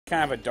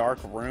kind of a dark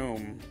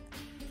room.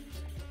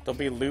 There'll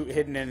be loot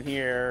hidden in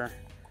here,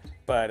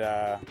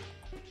 but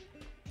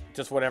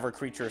just whatever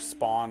creatures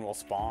spawn will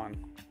spawn.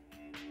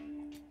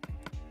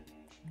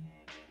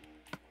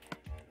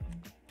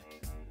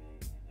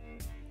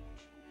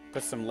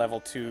 Put some level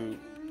 2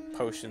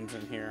 potions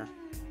in here.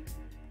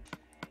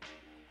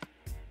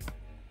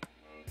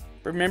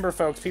 Remember,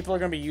 folks, people are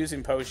going to be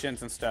using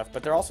potions and stuff,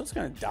 but they're also just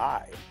going to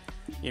die.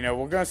 You know,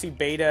 we're going to see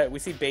we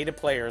see beta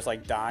players,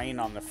 like, dying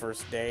on the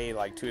first day,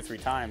 like, 2 or 3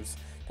 times.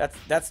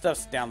 That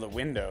stuff's down the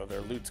window.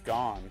 Their loot's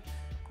gone.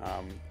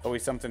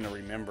 Always something to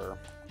remember.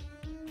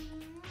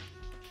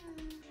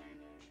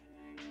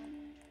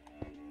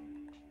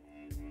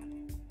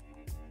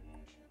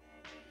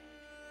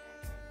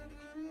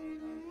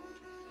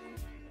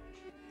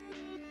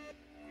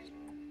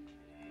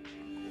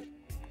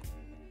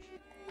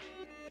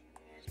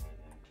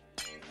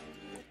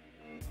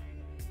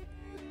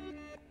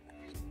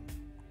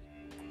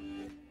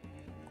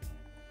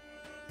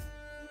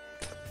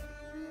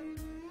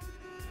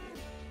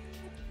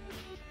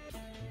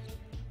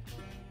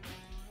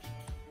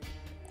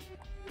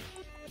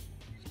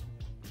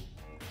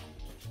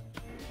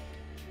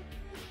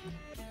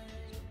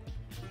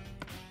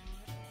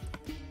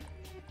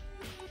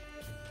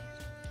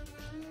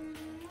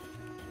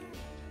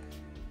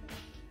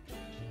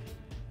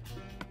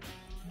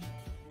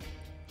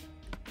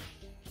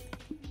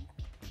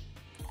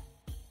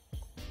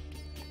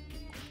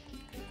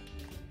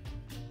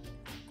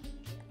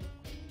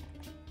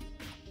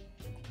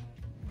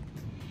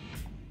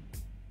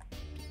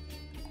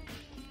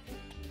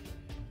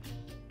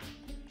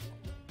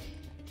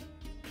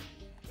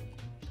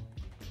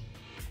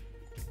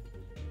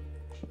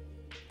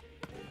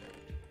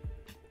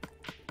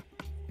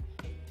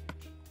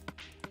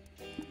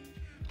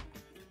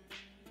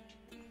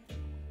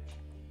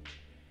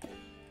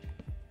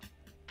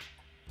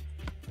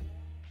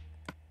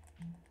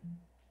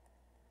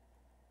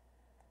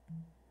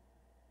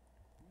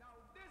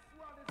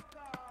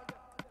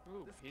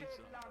 Ooh, pizza.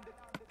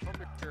 I'll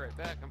be right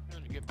back. I'm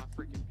gonna get my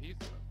freaking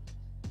pizza.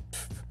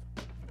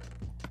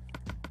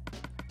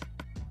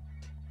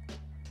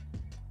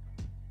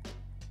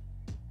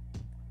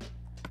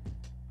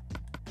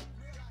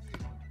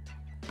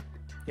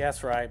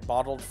 Yes, right.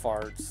 Bottled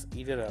farts.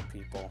 Eat it up,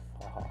 people.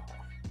 Oh.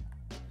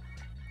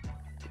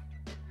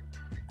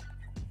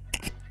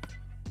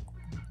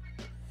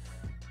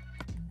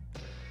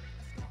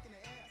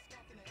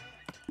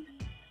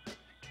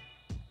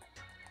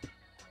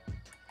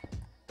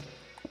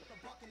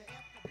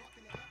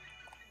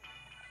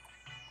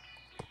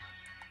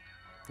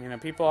 You know,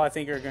 people I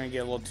think are going to get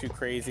a little too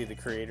crazy, the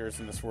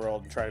creators in this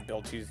world, and try to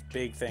build these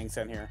big things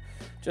in here.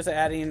 Just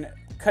cutting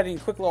a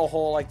quick little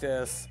hole like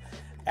this,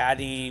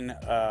 adding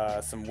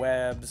some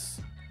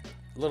webs,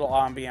 little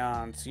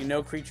ambiance. You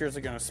know creatures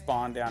are going to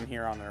spawn down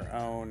here on their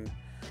own.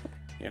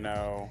 You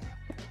know,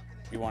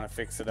 you want to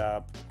fix it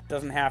up.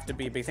 Doesn't have to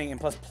be a big thing. And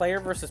plus, player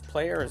versus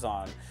player is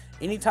on.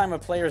 Anytime a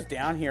player's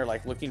down here,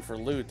 like, looking for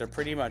loot, they're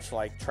pretty much,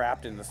 like,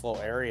 trapped in this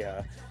little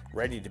area,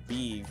 ready to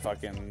be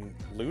fucking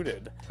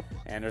looted.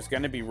 And there's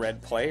going to be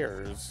red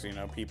players, you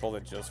know, people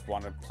that just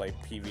want to play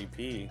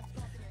PvP.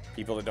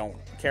 People that don't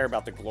care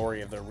about the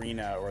glory of the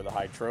arena or the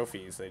high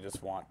trophies. They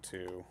just want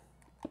to,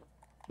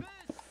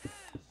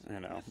 you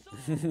know,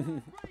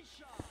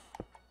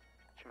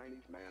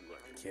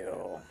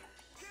 kill.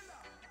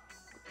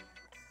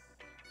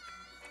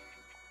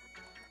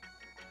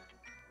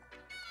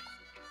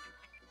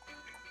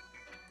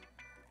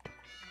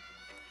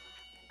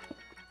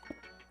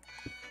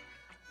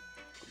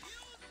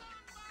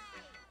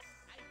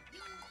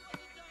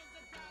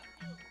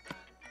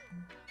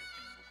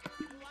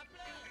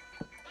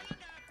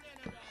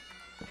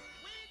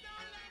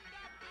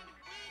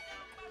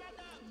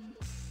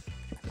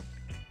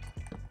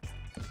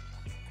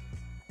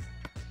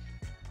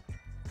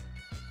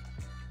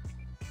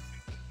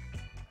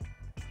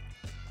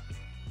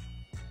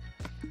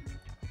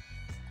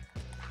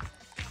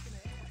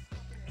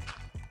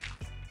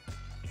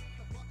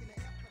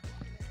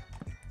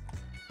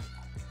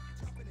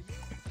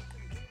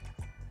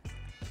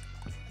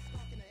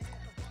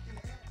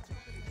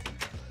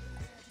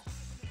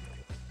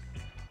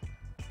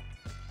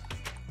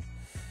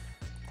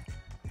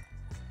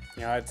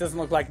 You know, it doesn't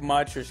look like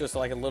much. There's just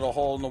like a little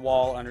hole in the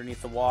wall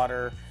underneath the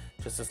water.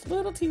 Just this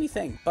little teeny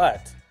thing.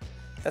 But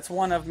that's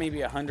one of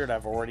maybe 100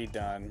 I've already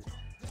done.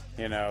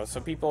 You know,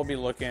 so people will be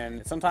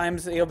looking.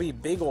 Sometimes it'll be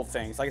big old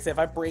things. Like I said, if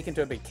I break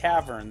into a big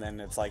cavern, then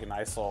it's like a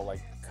nice little,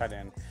 like, cut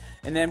in.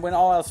 And then when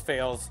all else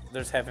fails,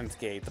 there's Heaven's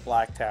Gate, the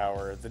Black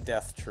Tower, the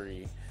Death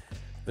Tree,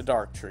 the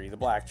Dark Tree, the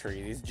Black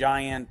Tree. These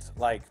giant,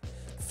 like,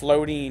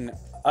 floating,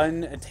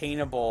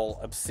 unattainable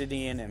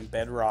obsidian and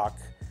bedrock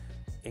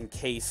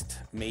encased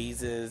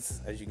mazes.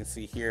 As you can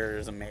see here,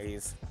 there's a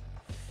maze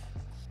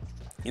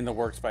in the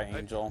works by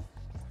Angel.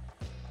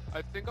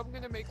 I think I'm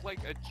gonna make like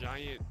a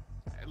giant,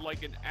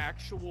 like an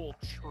actual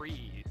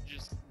tree,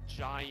 just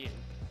giant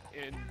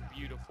and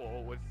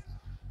beautiful with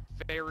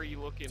fairy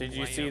looking. Did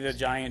you see the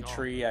giant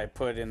tree I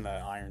put in the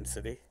Iron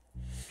City?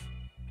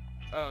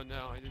 Oh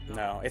no, I didn't know.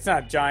 No, it's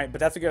not giant, but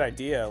that's a good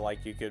idea.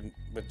 Like you could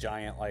with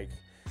giant like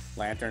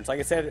lanterns. Like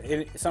I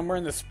said, somewhere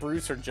in the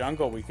spruce or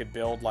jungle, we could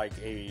build like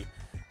a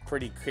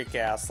pretty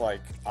kick-ass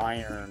like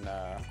iron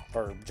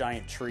or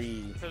giant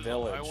tree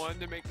village. I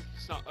wanted to make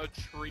a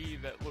tree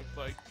that looked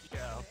like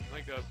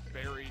like a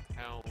fairy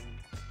town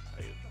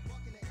type.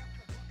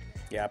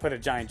 Yeah, I put a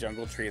giant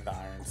jungle tree at the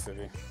Iron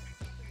City.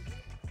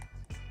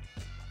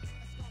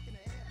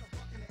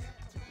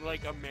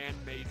 Like a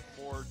man-made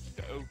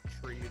forged oak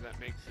tree that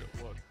makes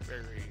it look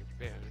very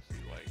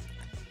fantasy-like.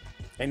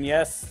 And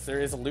yes, there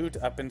is loot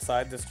up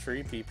inside this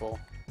tree, people.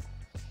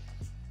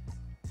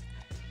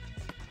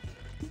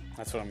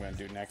 That's what I'm going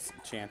to do next.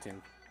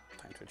 Enchanting.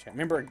 Time to enchant.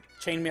 Remember,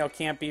 chainmail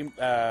can't be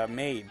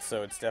made,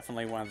 so it's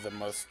definitely one of the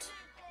most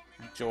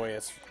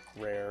joyous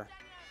rare.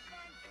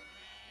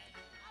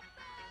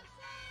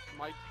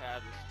 My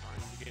cat is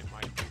trying to get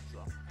my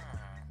pizza.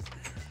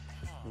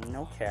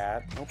 No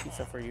cat. No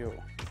pizza for you.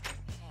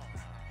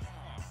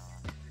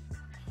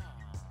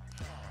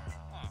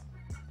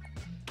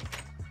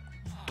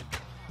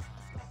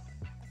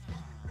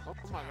 Oh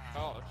my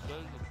gosh, that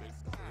is a big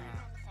tree.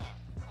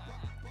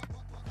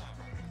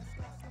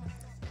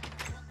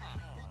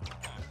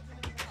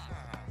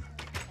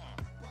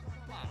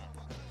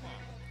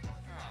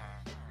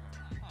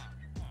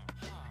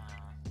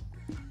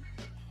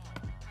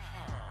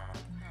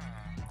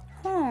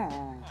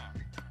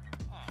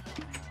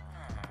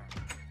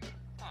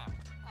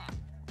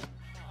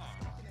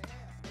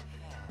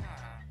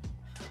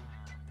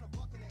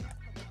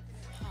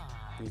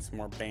 Need some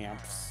more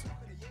bamps.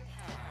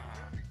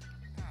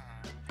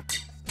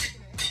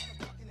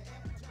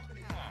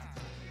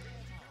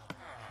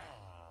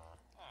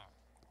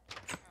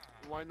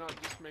 Why not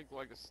just make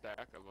like a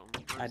stack of them?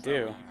 I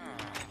do.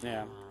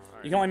 Yeah.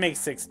 You can only make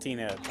 16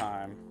 at a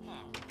time.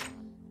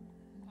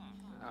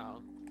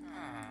 Oh.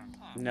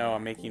 No,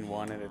 I'm making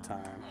one at a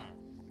time.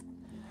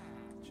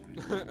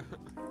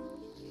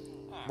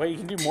 Wait, you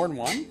can do more than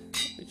one?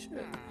 Holy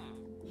shit.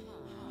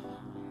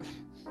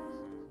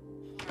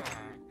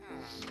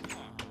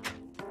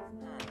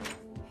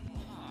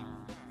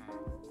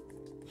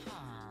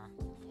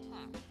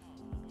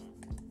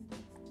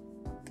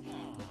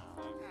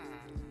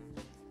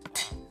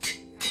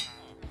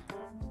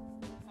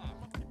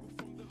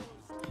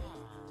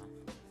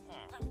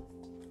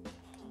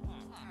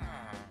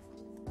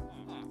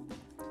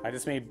 I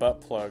just made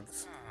butt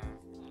plugs.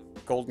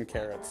 Golden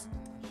carrots.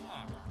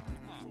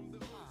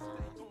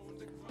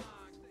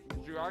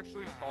 Did you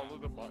actually call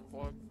it a butt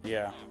plug?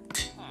 Yeah.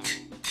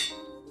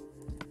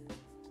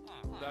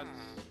 That's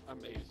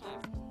amazing.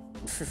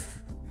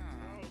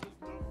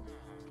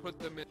 Put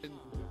them in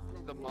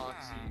the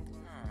Moxie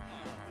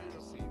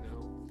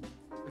casino.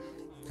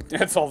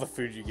 That's all the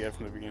food you get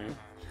from the beginning.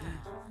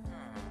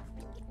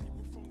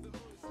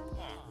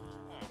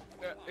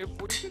 If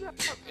we could have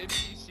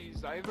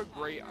NPCs, I have a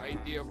great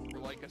idea for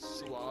like a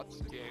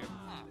slots game.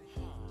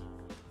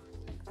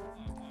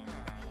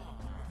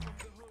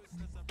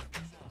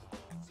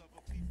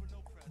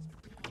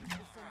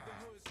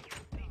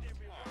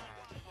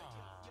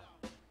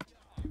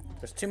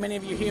 There's too many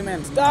of you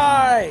humans.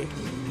 Die!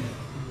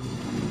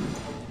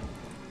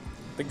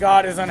 The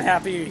god is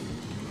unhappy.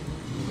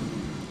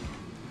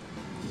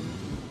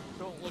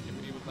 Don't look at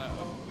me with that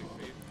ugly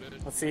face,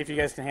 bitch. Let's see if you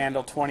guys can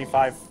handle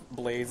 25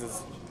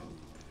 blazes.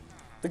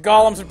 The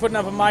golems are putting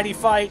up a mighty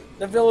fight.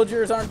 The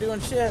villagers aren't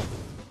doing shit.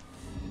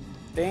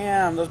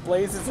 Damn, those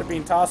blazes are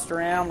being tossed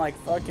around like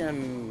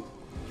fucking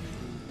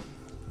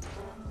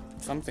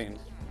something.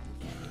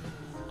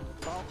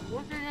 Stop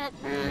looking at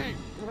me!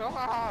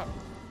 Ah!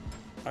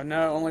 Oh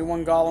no, only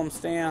one golem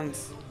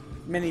stands.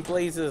 Many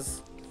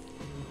blazes.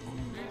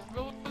 These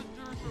villagers are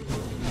looking at me.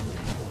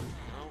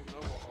 I don't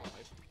know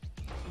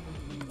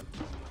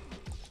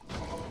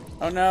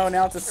why. Oh no,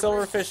 now it's a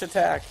silverfish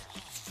attack.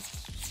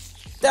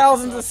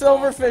 Thousands of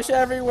silverfish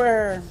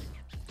everywhere.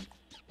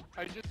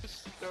 I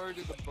just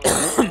started a book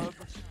club.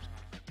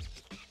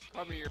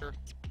 Come here.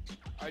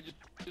 I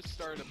just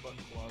started a book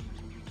club.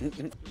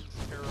 It's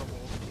terrible.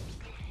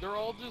 They're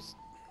all just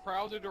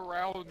crowded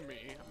around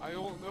me. I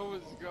don't know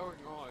what's going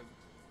on.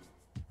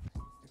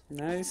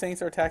 None of these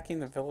things are attacking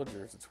the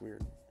villagers. It's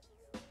weird.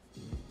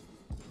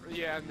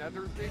 Yeah,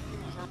 Nether things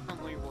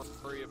certainly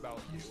worry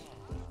about you.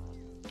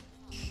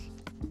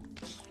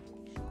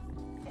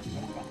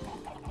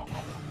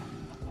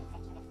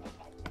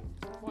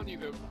 Funny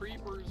though,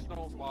 creepers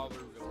don't bother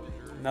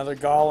villagers. Another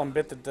golem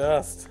bit the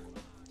dust.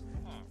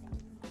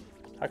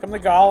 How come the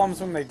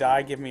golems, when they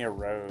die, give me a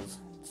rose?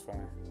 It's funny.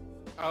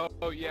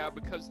 Oh yeah,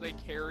 because they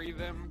carry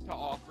them to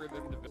offer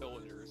them to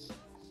villagers.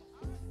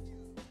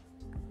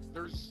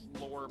 There's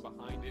lore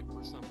behind it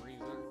for some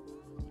reason.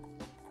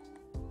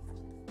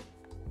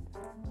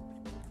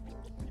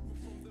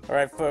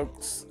 Alright,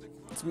 folks.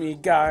 It's me,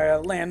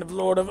 Gaia, Land of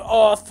Lord of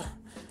Oth.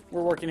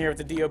 We're working here with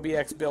the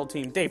DOBX build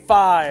team. Day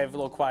 5. A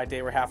little quiet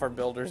day. We're half our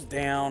builders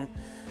down.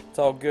 It's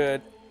all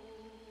good.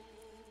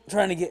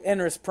 Trying to get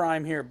Enris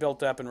Prime here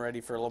built up and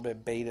ready for a little bit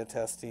of beta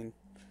testing.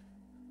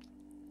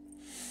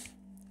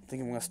 I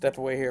think I'm going to step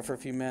away here for a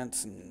few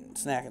minutes and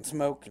snack and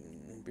smoke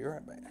and be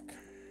right back.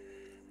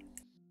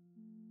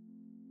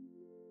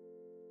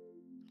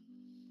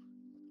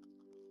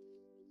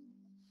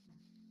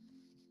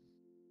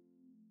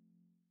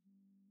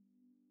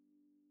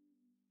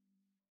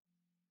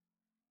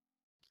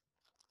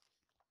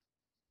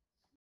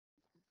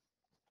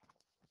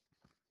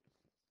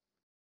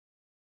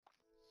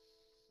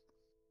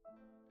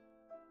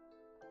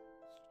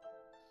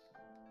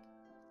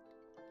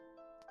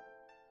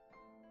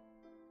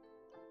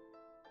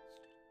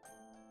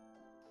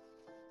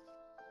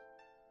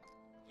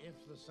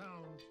 If the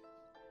sound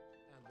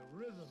and the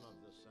rhythm of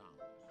the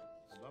sound,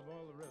 above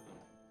all the rhythm,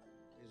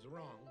 is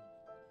wrong,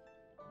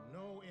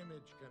 no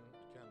image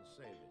can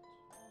save it.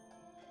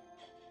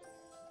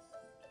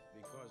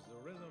 Because the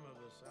rhythm of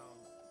the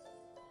sound,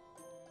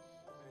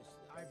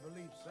 I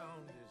believe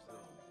sound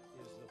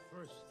is the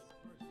first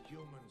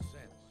human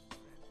sense.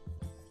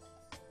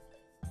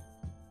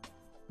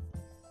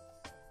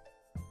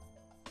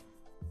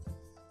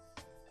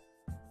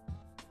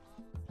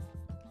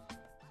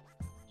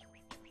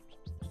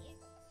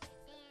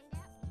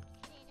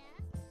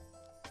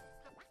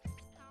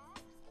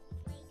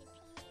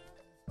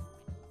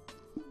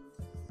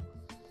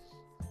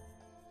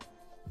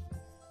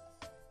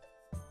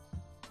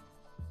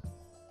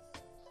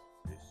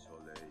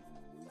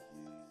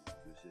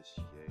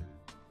 Ciel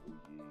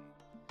brouillé,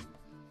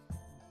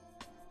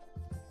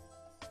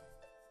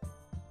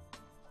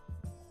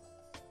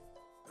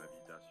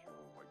 invitation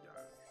au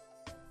voyage.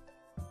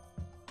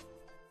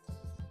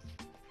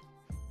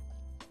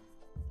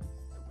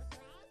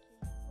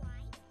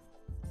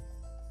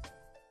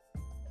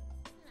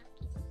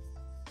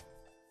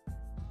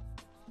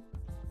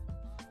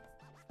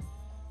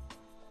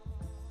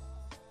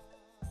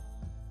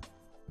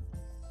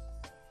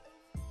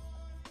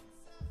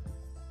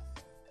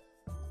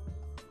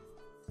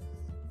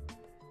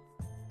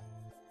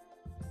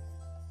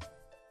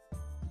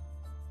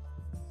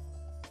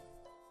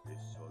 Les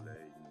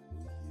soleils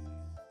mouillés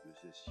de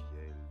ce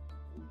ciel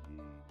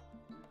brouillé,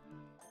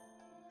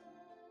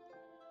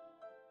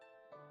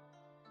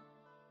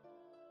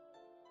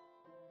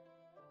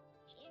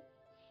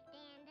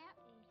 Stand up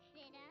and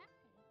sit up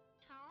and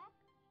talk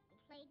and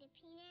play the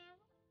piano.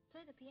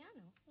 Play the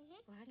piano?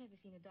 Mm-hmm. Well, I've never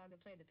seen a dog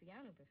that played the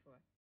piano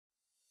before.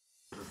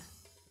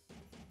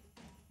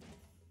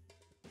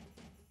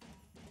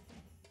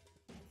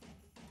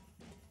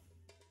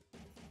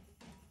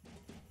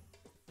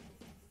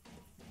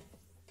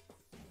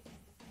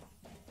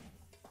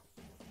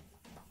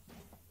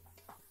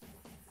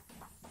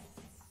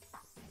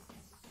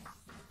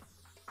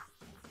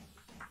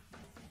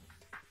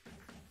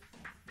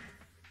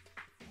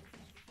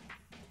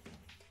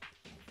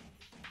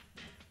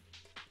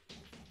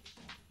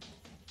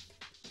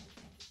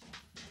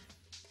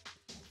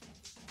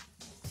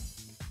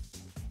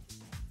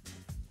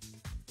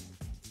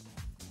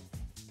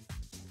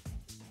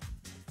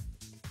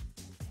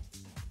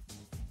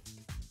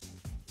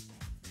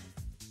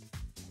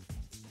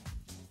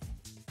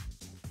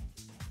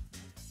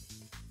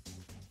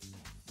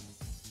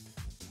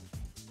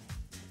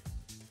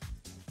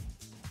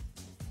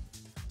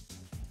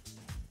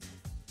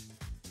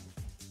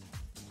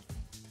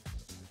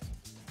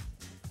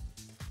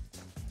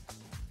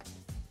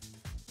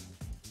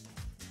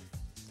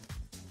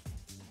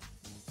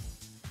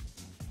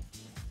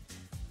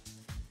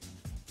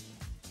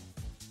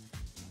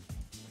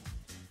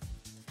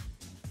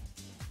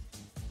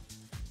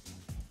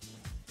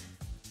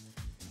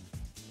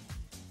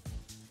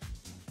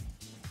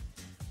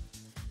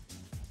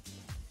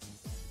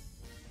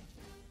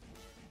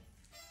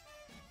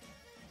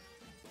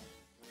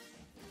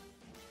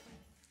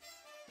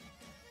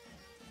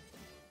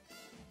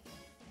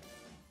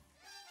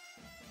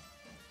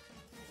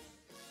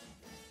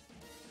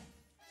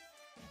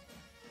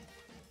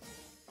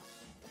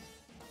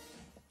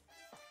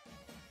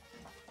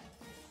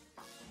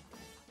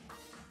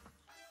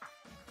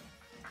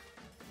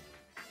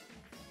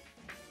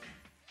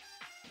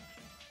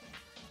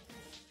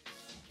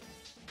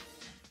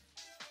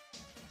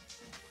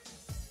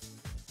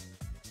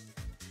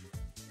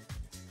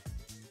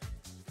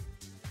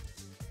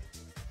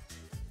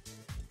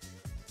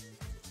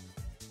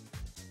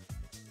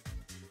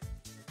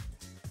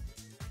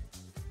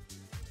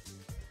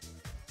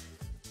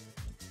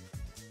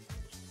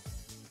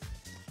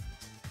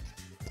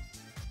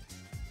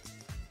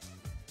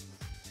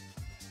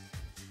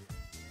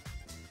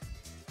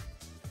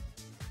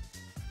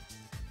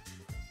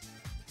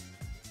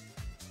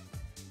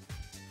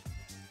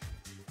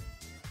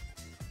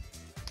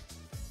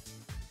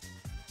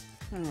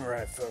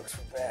 Alright, folks,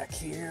 we're back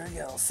here.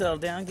 Gotta settle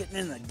down, getting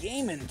in the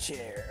gaming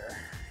chair.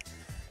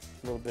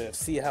 A little bit of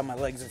see how my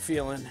legs are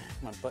feeling.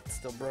 My butt's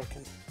still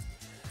broken.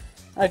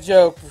 I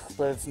joke,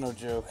 but it's no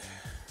joke.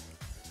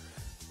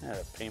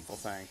 That's a painful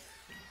thing.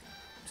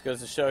 Just goes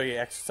to show you,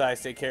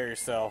 exercise, take care of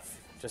yourself.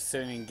 Just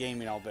sitting and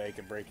gaming all day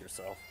could break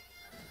yourself.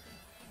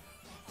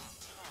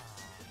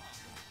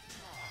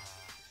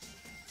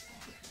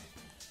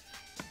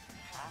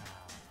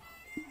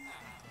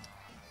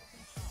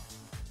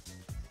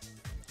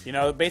 You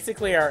know,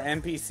 basically our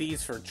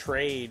NPCs for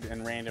trade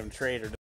and random trade are